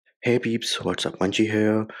Hey peeps, what's up? Manchi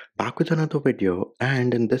here, back with another video,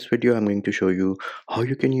 and in this video I'm going to show you how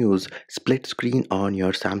you can use split screen on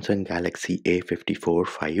your Samsung Galaxy A54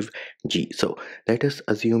 5G. So let us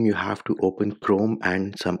assume you have to open Chrome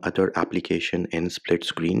and some other application in split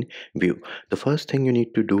screen view. The first thing you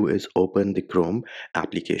need to do is open the Chrome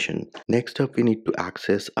application. Next up we need to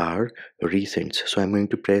access our recents. So I'm going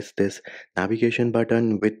to press this navigation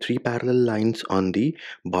button with three parallel lines on the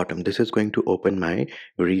bottom. This is going to open my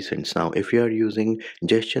recents. Now if you are using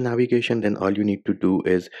gesture navigation, then all you need to do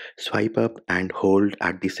is swipe up and hold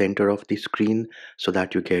at the center of the screen so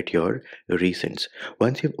that you get your recents.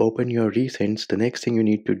 Once you've opened your recents, the next thing you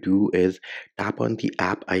need to do is tap on the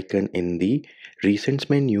app icon in the recents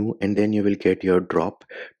menu, and then you will get your drop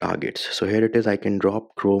targets. So here it is. I can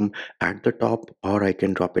drop Chrome at the top or I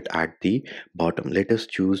can drop it at the bottom. Let us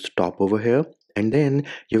choose top over here, and then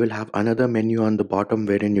you will have another menu on the bottom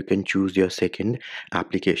wherein you can choose your second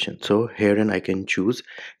application. So herein I can choose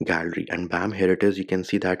gallery, and bam, here it is. You can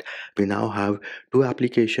see that we now have two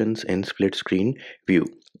applications in split screen view.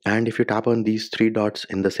 And if you tap on these three dots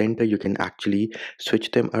in the center, you can actually switch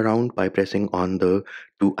them around by pressing on the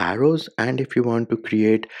two arrows. And if you want to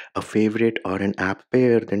create a favorite or an app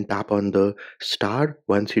pair, then tap on the star.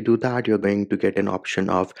 Once you do that, you're going to get an option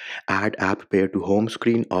of add app pair to home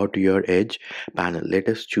screen or to your edge panel. Let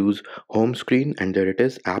us choose home screen, and there it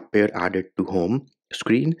is, app pair added to home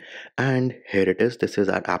screen. And here it is. This is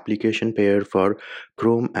our application pair for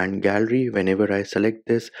Chrome and gallery. Whenever I select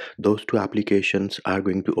this, those two applications are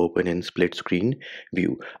going to open in split screen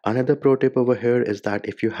view. Another pro tip over here is that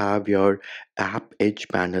if you have your app edge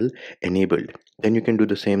panel enabled, then you can do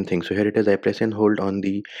the same thing. So here it is. I press and hold on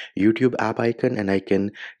the YouTube app icon, and I can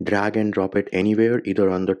drag and drop it anywhere, either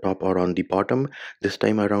on the top or on the bottom. This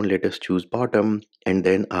time around, let us choose bottom, and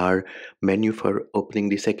then our menu for opening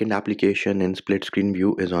the second application in split screen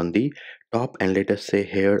view is on the top. And let us say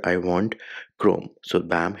here I want Chrome. So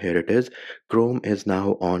bam, here it is. Chrome is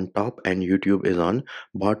now on top and YouTube is on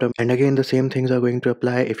bottom. And again, the same things are going to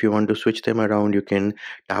apply. If you want to switch them around, you can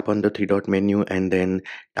tap on the three dot menu and then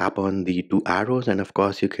tap on the two arrows, and of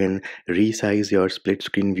course you can resize your split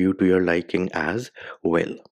screen view to your liking as well.